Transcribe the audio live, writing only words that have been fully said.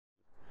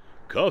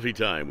Coffee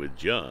time with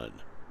John.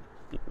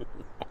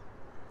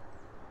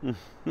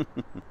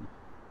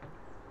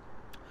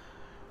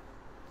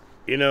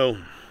 You know,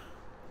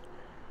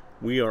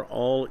 we are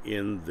all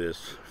in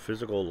this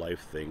physical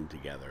life thing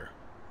together.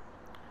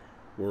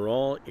 We're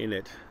all in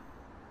it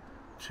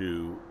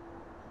to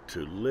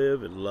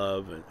live and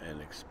love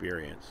and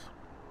experience.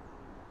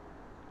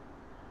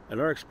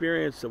 And our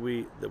experience that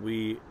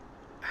we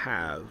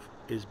have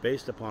is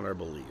based upon our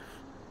belief.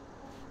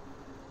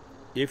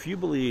 If you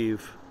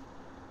believe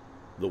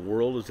the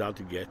world is out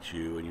to get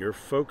you and you're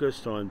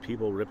focused on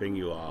people ripping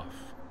you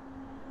off,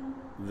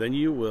 then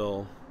you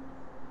will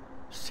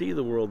see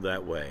the world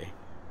that way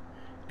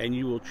and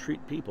you will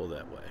treat people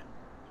that way.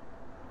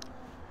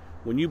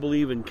 When you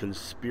believe in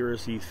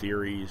conspiracy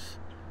theories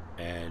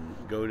and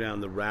go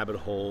down the rabbit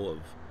hole of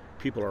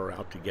people are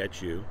out to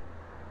get you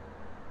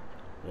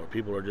or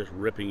people are just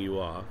ripping you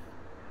off,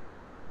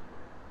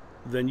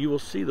 then you will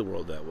see the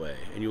world that way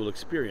and you will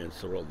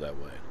experience the world that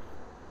way.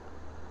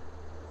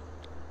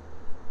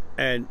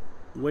 And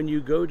when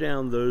you go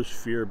down those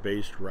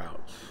fear-based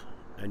routes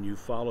and you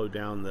follow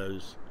down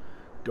those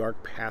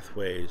dark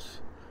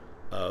pathways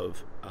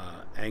of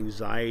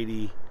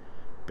anxiety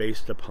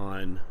based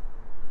upon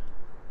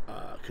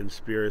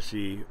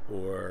conspiracy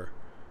or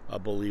a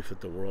belief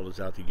that the world is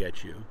out to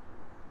get you,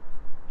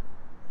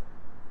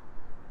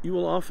 you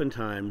will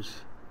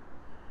oftentimes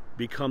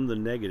become the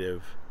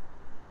negative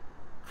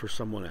for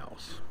someone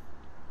else.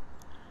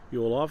 You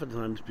will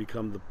oftentimes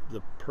become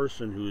the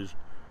person who's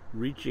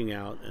reaching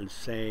out and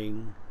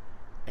saying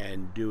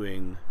and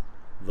doing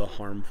the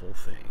harmful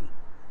thing.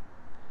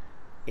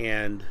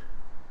 And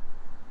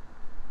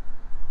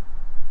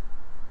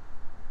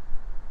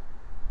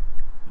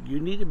you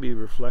need to be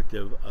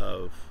reflective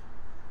of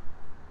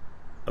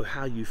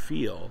how you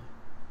feel,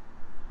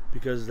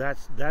 because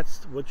that's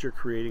what you're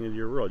creating in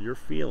your world. Your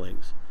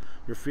feelings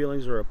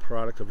are a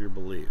product of your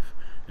belief.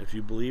 And if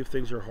you believe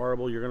things are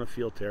horrible, you're going to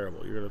feel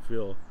terrible. You're going to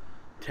feel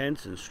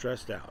tense and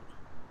stressed out.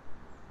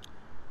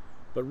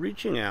 But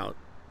reaching out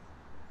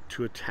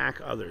to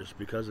attack others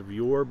because of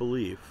your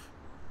belief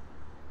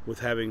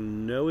with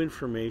having no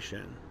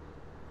information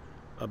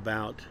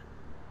about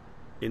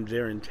in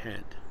their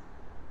intent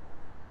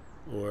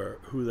or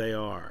who they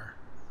are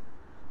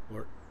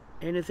or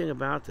anything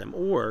about them,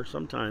 or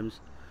sometimes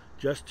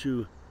just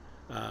to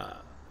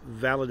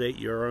validate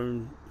your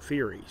own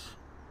theories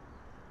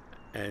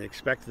and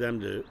expect them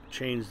to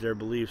change their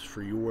beliefs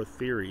for your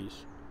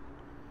theories,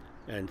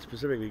 and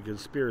specifically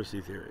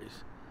conspiracy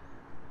theories,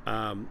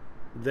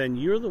 then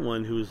you're the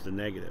one who is the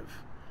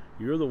negative.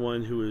 You're the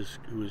one who is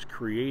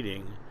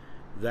creating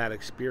that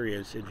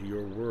experience into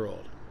your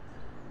world.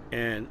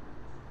 And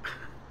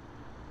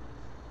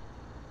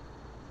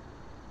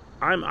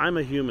I'm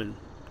a human.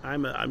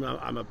 I'm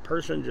a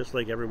person just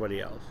like everybody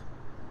else.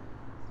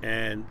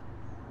 And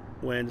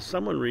when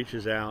someone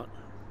reaches out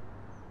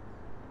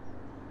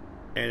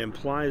and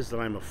implies that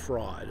I'm a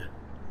fraud,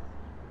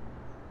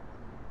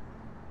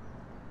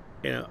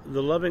 you know,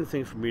 the loving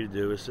thing for me to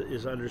do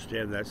is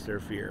understand that's their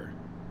fear.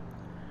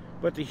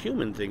 But the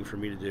human thing for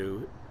me to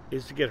do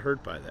is to get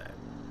hurt by that.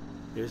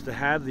 Is to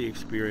have the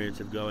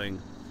experience of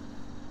going,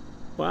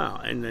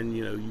 wow, and then,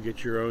 you know, you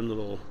get your own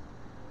little,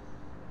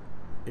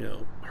 you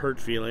know, hurt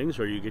feelings,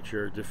 or you get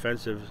your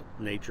defensive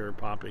nature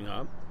popping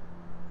up.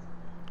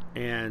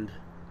 And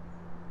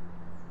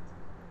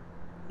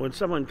when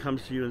someone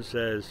comes to you and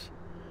says,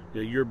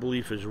 you know, your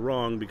belief is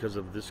wrong because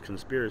of this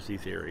conspiracy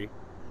theory,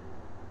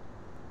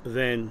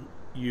 then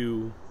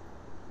you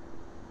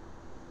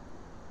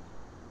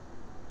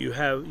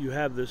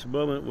have this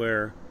moment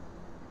where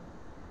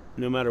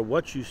no matter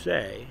what you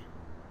say,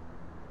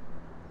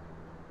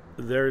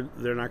 they're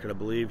not going to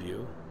believe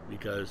you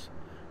because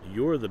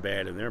you're the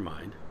bad in their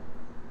mind.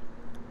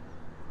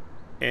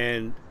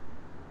 And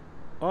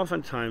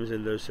oftentimes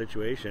in those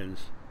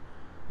situations,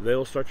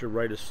 they'll start to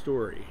write a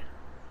story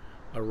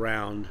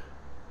around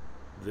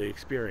the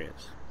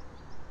experience.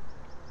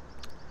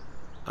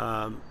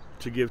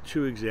 To give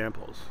two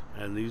examples,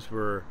 and these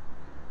were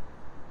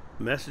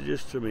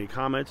messages to me,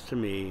 comments to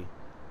me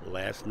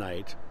last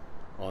night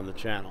on the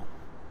channel.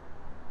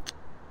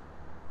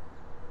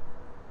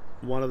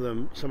 One of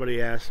them,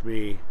 somebody asked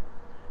me,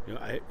 you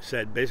know,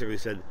 basically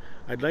said,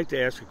 I'd like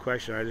to ask a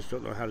question, I just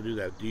don't know how to do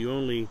that. Do you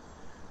only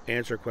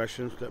answer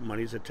questions that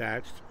money's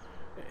attached?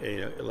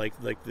 You know, like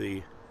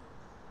the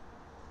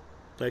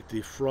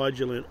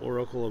fraudulent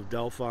Oracle of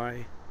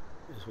Delphi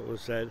is what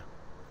was said.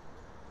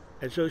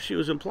 And so she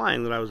was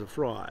implying that I was a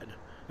fraud.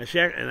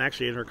 And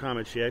actually in her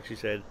comment, she actually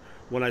said,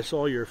 when I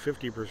saw your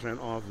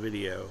 50% off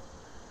video,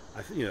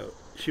 you know,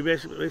 she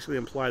basically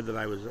implied that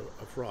I was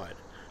a fraud.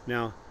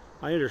 Now,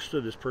 I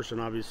understood this person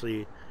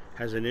obviously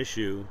has an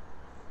issue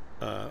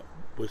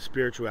with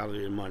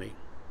spirituality and money.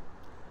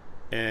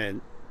 And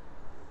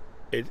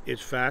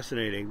it's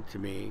fascinating to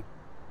me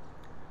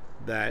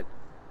that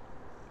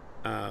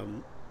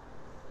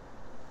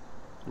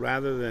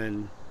rather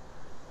than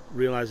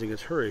realizing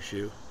it's her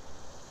issue,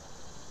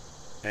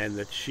 and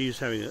that she's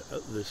having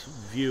this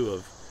view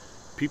of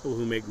people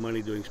who make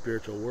money doing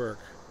spiritual work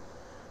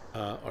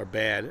are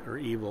bad or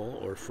evil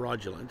or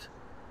fraudulent.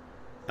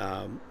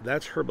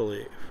 That's her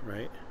belief,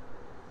 right?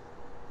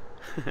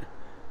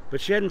 But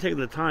she hadn't taken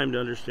the time to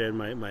understand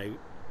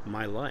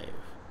my life.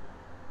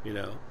 You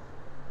know,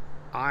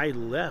 I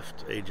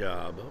left a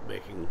job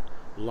making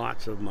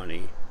lots of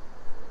money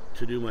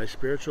to do my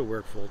spiritual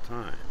work full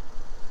time,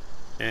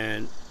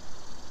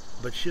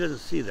 but she doesn't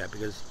see that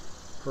because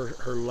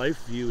her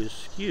life view is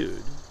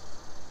skewed.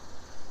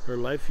 Her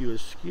life view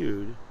is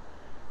skewed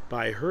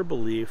by her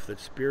belief that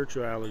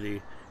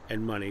spirituality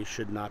and money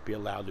should not be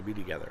allowed to be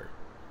together,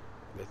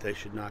 that they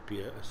should not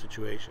be a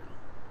situation.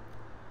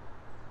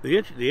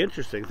 The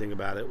interesting thing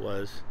about it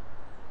was,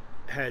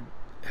 had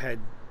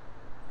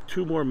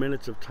 2 more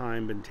minutes of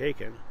time been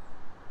taken,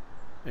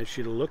 and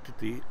she'd have looked at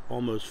the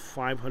almost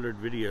 500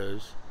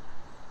 videos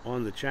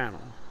on the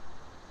channel,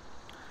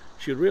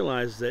 she'd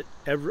realize that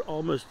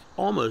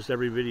almost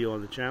every video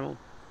on the channel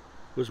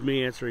was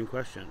me answering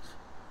questions,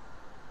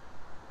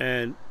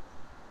 and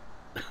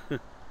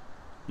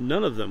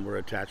none of them were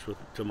attached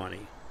to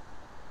money.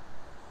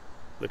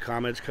 The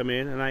comments come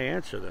in and I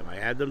answer them. I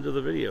add them to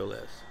the video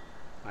list.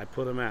 I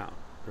put them out,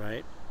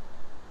 right?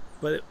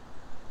 But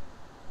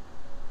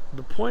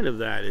the point of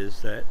that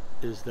is that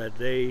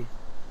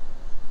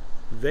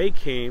they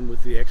came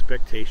with the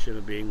expectation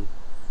of being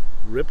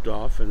ripped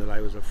off and that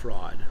I was a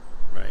fraud,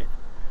 right?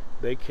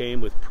 They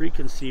came with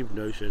preconceived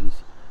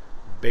notions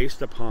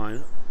based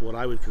upon what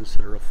I would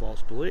consider a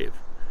false belief.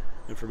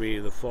 And for me,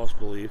 the false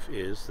belief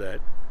is that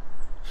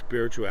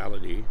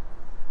spirituality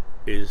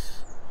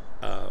is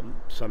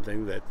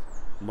something that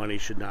money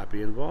should not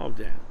be involved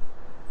in.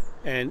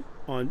 And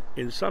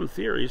in some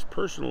theories,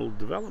 personal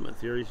development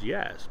theories,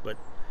 yes, but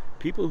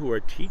people who are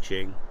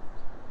teaching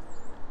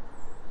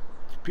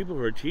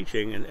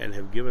and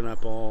have given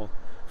up all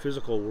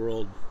physical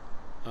world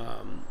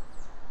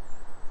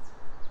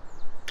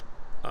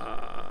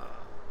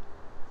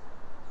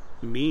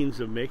means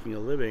of making a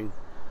living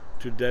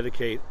to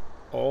dedicate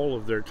all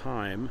of their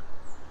time,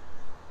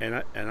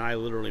 and I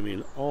literally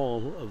mean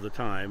all of the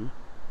time,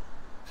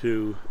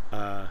 to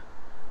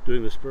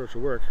doing the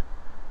spiritual work,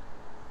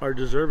 are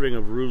deserving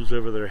of roofs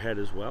over their head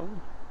as well.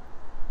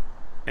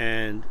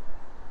 And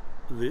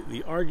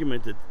the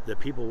argument that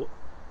people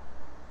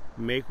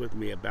make with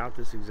me about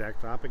this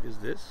exact topic is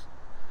this.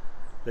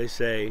 They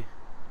say,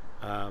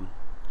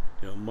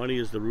 money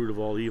is the root of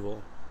all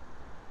evil.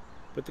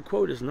 But the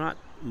quote is not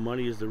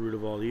money is the root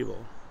of all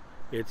evil.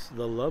 It's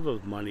the love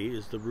of money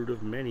is the root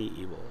of many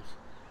evils.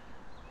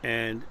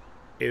 And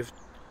if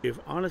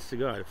honest to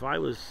God, if I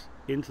was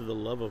into the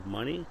love of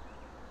money,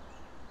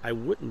 I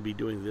wouldn't be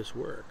doing this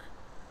work.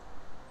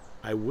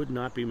 I would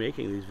not be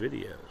making these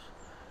videos.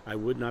 I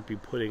would not be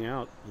putting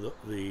out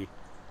the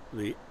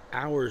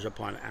hours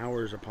upon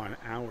hours upon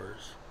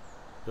hours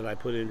that I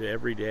put into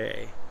every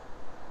day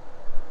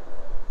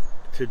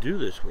to do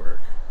this work.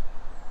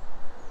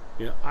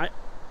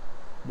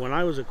 When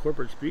I was a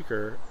corporate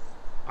speaker,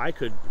 I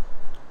could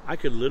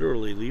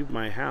literally leave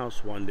my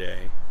house one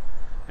day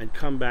and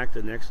come back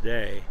the next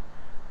day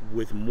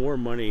with more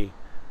money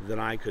than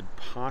I could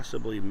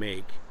possibly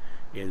make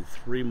in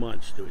 3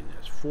 months doing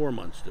this, 4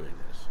 months doing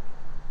this,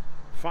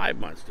 5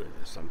 months doing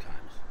this sometimes.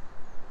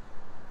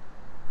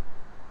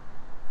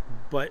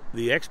 But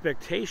the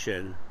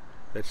expectation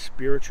that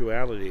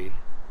spirituality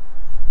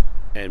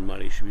and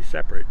money should be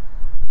separate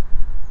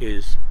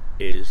is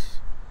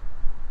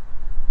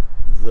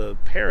the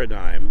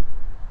paradigm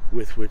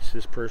with which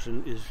this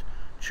person is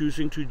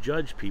choosing to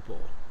judge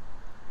people.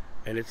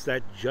 And it's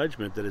that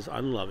judgment that is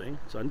unloving,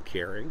 it's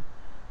uncaring.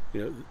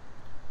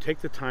 Take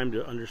the time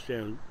to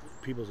understand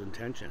people's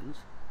intentions.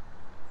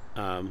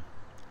 The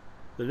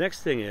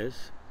next thing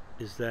is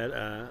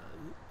that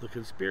the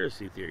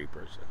conspiracy theory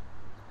person,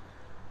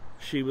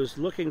 she was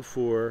looking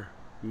for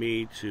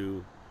me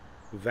to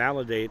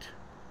validate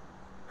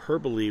her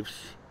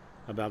beliefs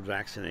about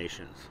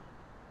vaccinations.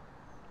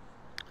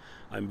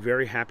 I'm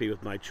very happy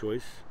with my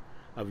choice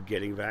of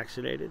getting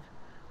vaccinated.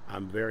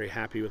 I'm very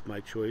happy with my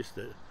choice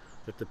that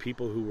the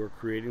people who were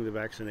creating the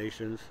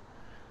vaccinations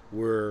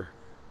were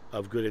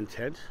of good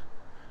intent.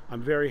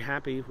 I'm very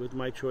happy with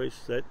my choice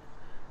that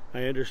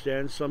I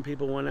understand some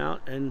people went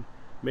out and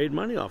made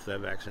money off that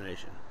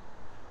vaccination.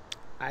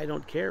 I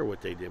don't care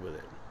what they did with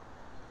it.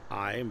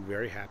 I am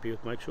very happy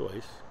with my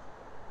choice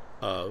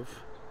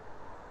of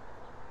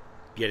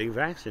getting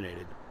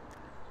vaccinated.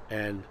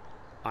 And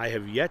I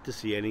have yet to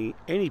see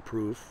any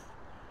proof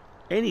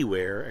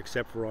anywhere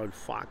except for on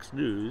Fox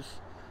News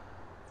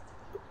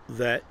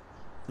that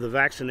the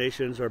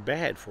vaccinations are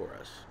bad for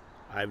us.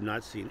 I have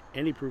not seen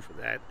any proof of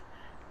that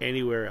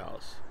anywhere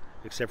else,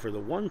 except for the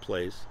one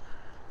place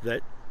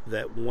that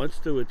wants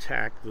to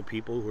attack the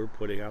people who are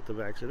putting out the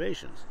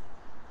vaccinations.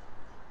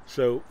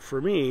 So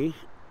for me,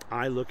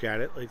 I look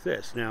at it like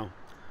this. Now,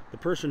 the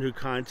person who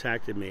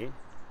contacted me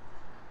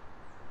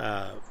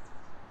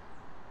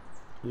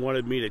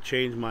wanted me to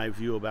change my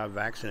view about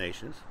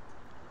vaccinations,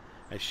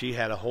 and she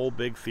had a whole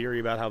big theory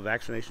about how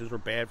vaccinations were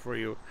bad for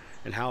you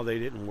and how they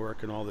didn't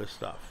work and all this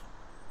stuff.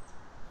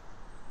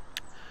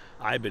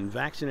 I've been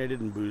vaccinated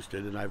and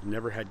boosted, and I've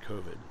never had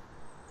COVID.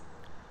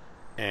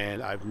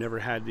 and I've never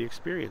had the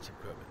experience of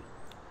COVID.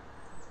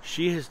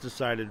 She has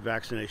decided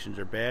vaccinations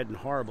are bad and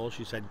horrible.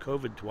 She's had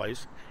COVID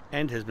twice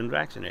and has been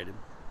vaccinated.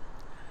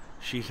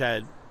 She's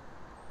had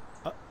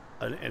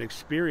an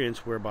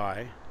experience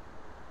whereby,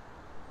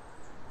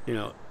 you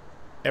know,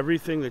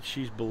 everything that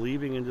she's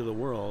believing into the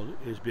world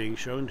is being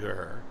shown to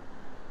her.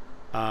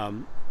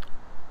 I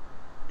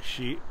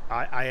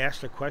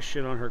asked a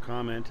question on her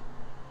comment,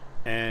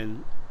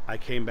 and I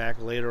came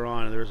back later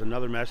on, and there was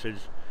another message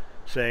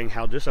saying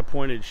how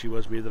disappointed she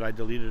was with me that I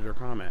deleted her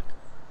comment.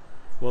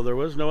 Well, there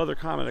was no other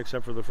comment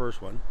except for the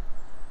first one,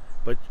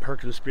 but her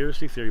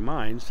conspiracy theory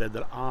mind said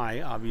that I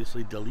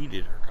obviously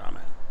deleted her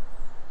comment.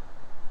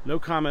 No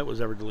comment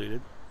was ever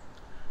deleted.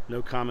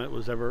 No comment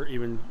was ever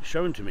even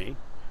shown to me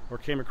or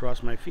came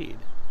across my feed.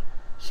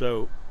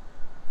 So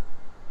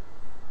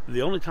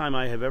the only time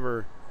I have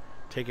ever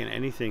taken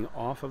anything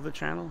off of the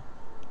channel,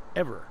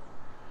 ever,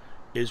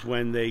 is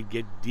when they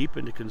get deep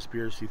into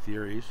conspiracy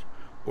theories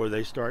or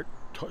they start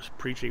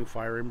preaching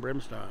fire and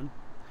brimstone.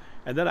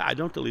 And then I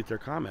don't delete their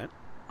comment.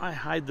 I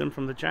hide them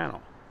from the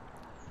channel.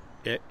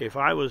 If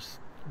I was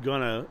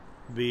gonna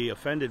be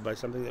offended by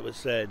something that was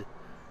said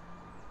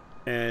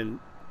and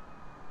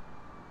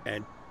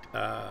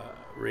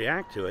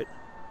react to it,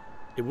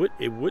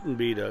 it wouldn't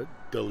be to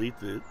delete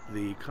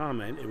the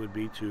comment. It would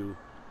be to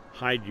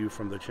hide you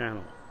from the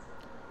channel,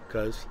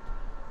 because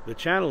the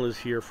channel is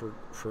here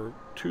for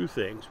two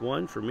things.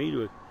 One, for me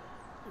to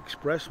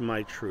express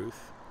my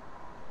truth,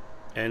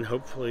 and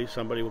hopefully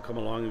somebody will come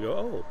along and go,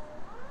 oh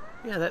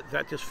yeah,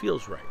 that just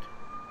feels right.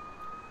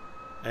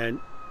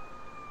 And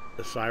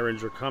the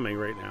sirens are coming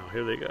right now.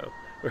 Here they go.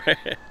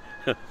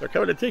 They're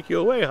coming to take you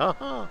away. Ha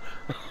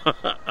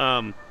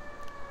ha.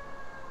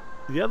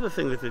 The other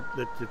thing that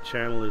the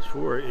channel is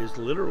for is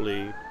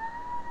literally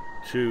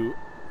to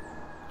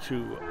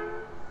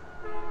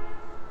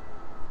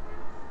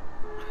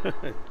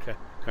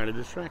kind of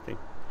distracting.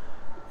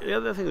 The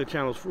other thing the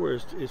channel is for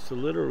is to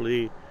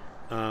literally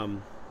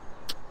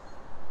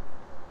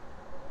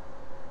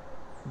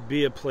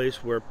be a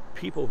place where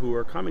people who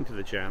are coming to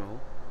the channel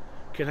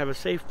can have a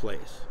safe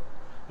place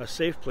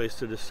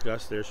to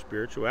discuss their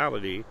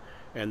spirituality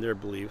and their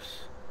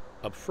beliefs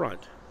up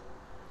front.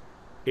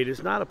 It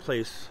is not a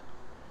place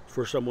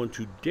for someone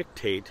to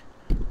dictate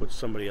what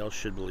somebody else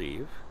should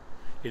believe.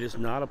 It is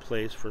not a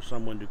place for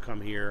someone to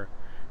come here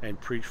and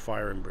preach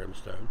fire and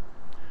brimstone.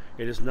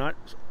 It is not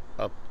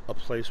a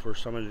place for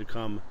someone to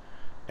come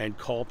and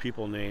call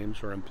people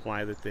names or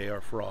imply that they are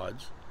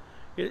frauds.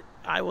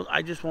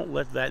 I just won't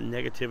let that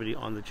negativity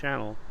on the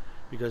channel,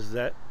 because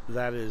that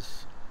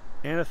is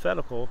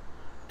antithetical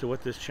to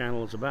what this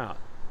channel is about.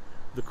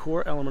 The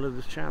core element of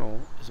this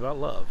channel is about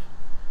love.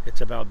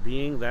 It's about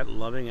being that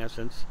loving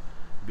essence,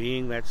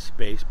 being that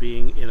space,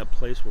 being in a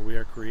place where we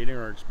are creating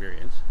our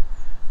experience.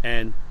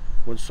 And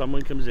when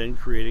someone comes in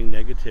creating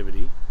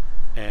negativity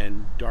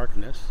and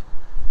darkness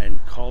and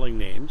calling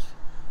names,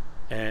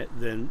 and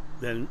then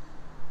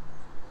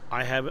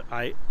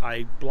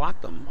I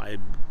block them. I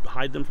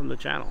hide them from the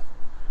channel,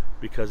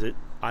 because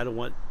I don't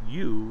want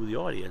you, the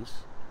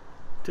audience,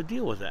 to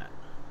deal with that.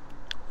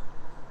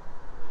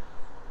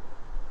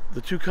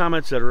 The two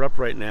comments that are up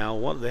right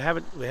now, they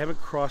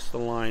haven't crossed the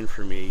line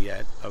for me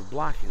yet of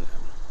blocking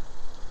them,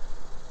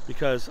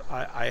 because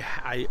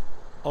I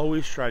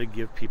always try to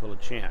give people a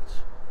chance.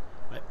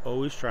 I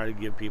always try to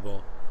give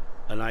people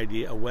an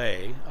idea, a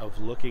way of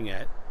looking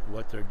at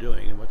what they're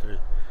doing and what they're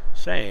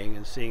saying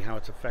and seeing how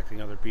it's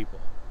affecting other people.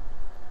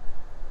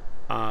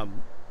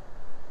 And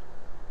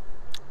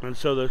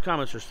so those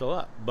comments are still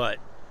up, but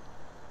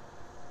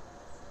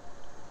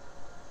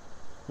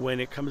when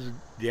it comes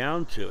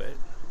down to it,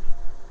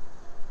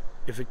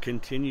 if it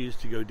continues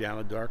to go down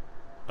a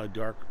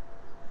dark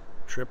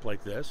trip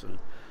like this, and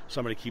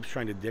somebody keeps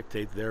trying to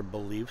dictate their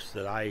beliefs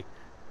that I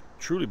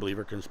truly believe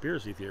are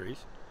conspiracy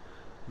theories,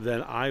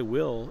 then I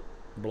will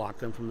block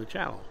them from the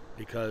channel,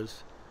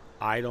 because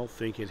I don't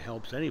think it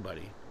helps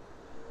anybody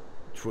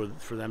for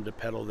them to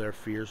peddle their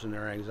fears and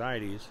their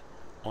anxieties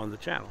on the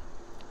channel,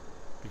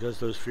 because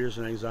those fears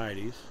and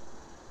anxieties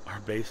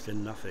are based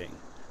in nothing.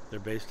 They're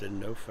based in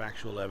no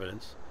factual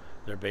evidence.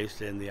 They're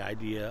based in the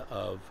idea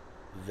of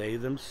they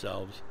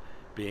themselves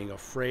being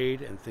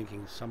afraid and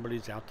thinking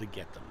somebody's out to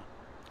get them.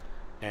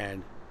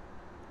 And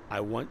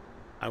I want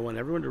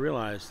everyone to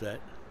realize that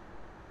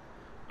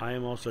I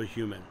am also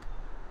human.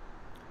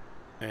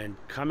 And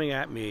coming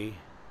at me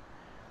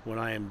when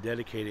I am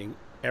dedicating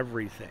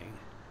everything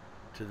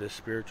to this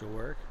spiritual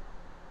work,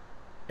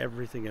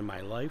 everything in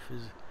my life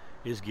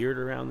is geared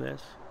around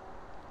this.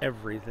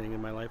 Everything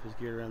in my life is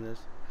geared around this.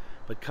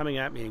 But coming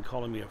at me and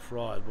calling me a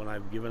fraud when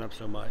I've given up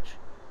so much,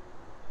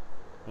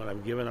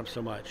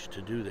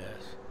 to do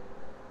this,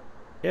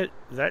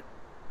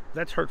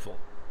 that's hurtful.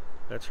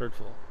 That's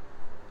hurtful.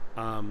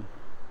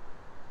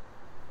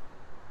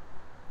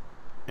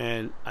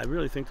 And I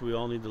really think that we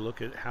all need to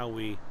look at how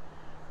we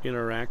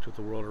interact with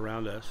the world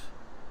around us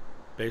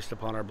based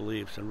upon our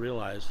beliefs, and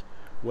realize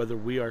whether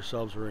we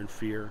ourselves are in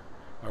fear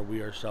or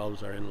we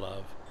ourselves are in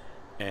love.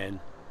 And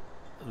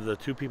the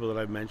two people that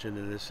I've mentioned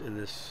in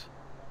this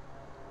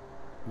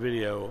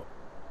video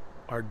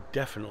are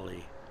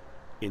definitely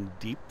in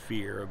deep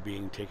fear of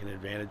being taken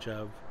advantage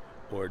of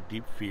or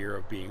deep fear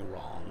of being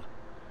wrong.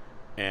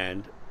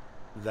 And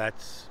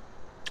that's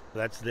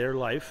their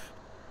life.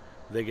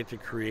 They get to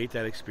create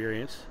that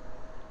experience.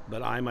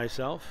 But I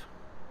myself,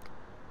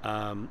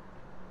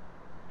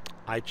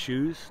 I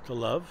choose to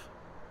love,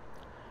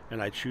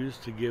 and I choose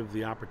to give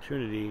the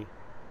opportunity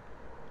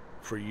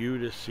for you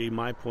to see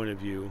my point of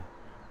view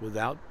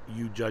without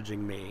you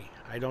judging me.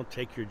 I don't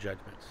take your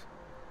judgments.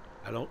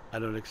 I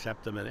don't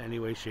accept them in any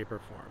way, shape, or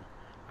form.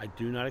 I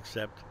do not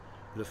accept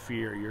the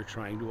fear you're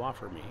trying to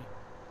offer me.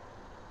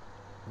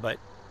 But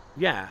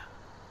yeah,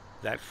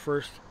 that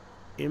first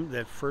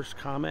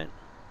comment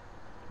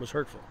was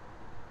hurtful.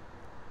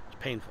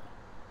 It's painful.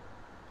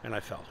 And I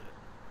felt it,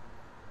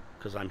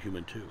 because I'm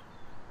human too.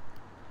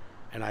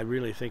 And I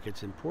really think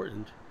it's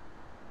important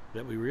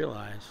that we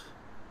realize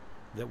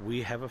that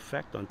we have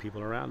effect on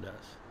people around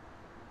us.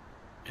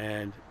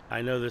 And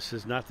I know this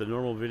is not the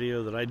normal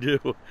video that I do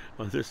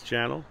on this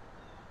channel,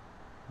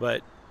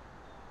 but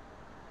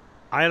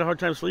I had a hard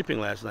time sleeping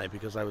last night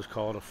because I was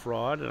called a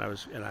fraud, and I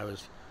was,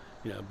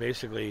 you know,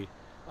 basically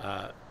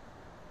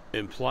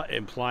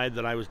implied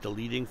that I was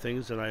deleting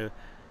things that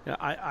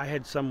I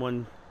had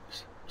some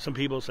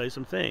people say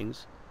some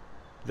things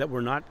that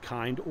were not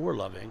kind or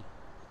loving,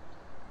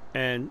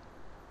 and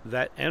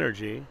that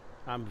energy,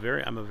 I'm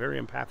a very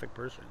empathic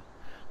person.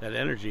 That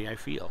energy I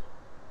feel,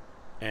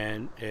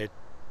 and it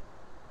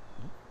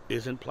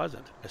isn't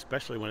pleasant,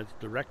 especially when it's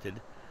directed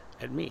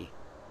at me.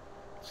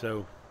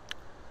 So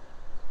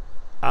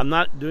I'm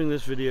not doing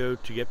this video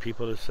to get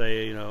people to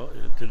say, you know,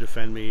 to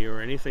defend me or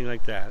anything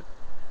like that.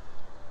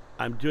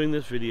 I'm doing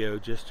this video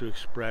just to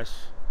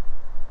express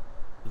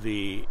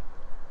the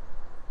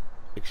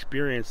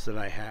experience that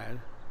I had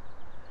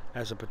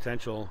as a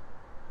potential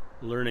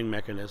learning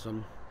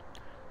mechanism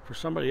for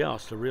somebody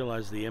else to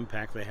realize the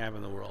impact they have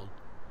in the world.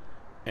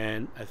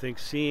 And I think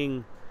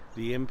seeing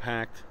the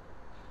impact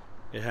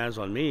it has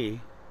on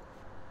me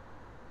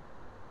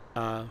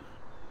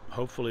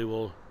hopefully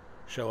will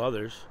show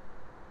others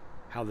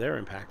how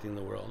they're impacting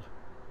the world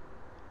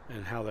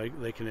and how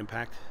they can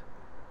impact,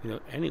 you know,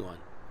 anyone.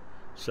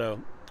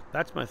 So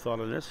that's my thought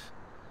on this.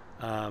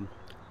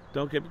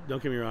 Don't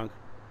get me wrong,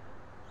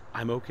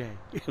 I'm okay.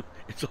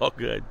 It's all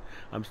good.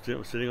 I'm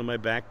still sitting on my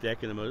back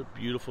deck in a most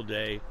beautiful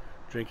day,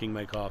 drinking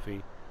my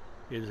coffee.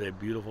 It is a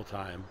beautiful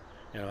time,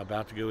 and I'm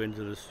about to go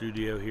into the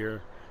studio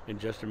here in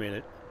just a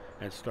minute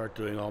and start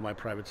doing all my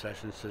private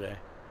sessions today.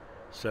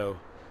 So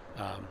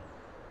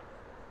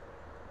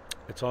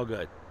it's all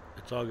good.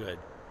 It's all good.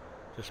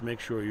 Just make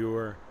sure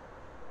you're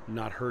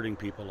not hurting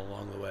people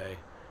along the way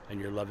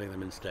and you're loving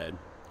them instead.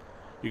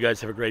 You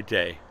guys have a great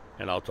day,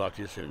 and I'll talk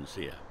to you soon.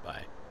 See ya.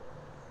 Bye.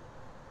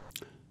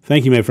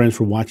 Thank you, my friends,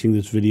 for watching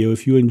this video.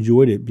 If you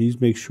enjoyed it, please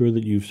make sure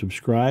that you've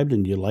subscribed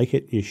and you like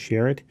it, you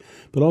share it,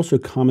 but also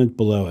comment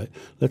below it.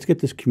 Let's get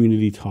this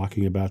community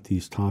talking about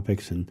these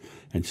topics and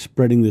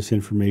spreading this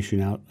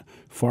information out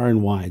far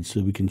and wide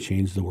so we can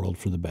change the world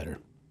for the better.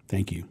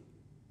 Thank you.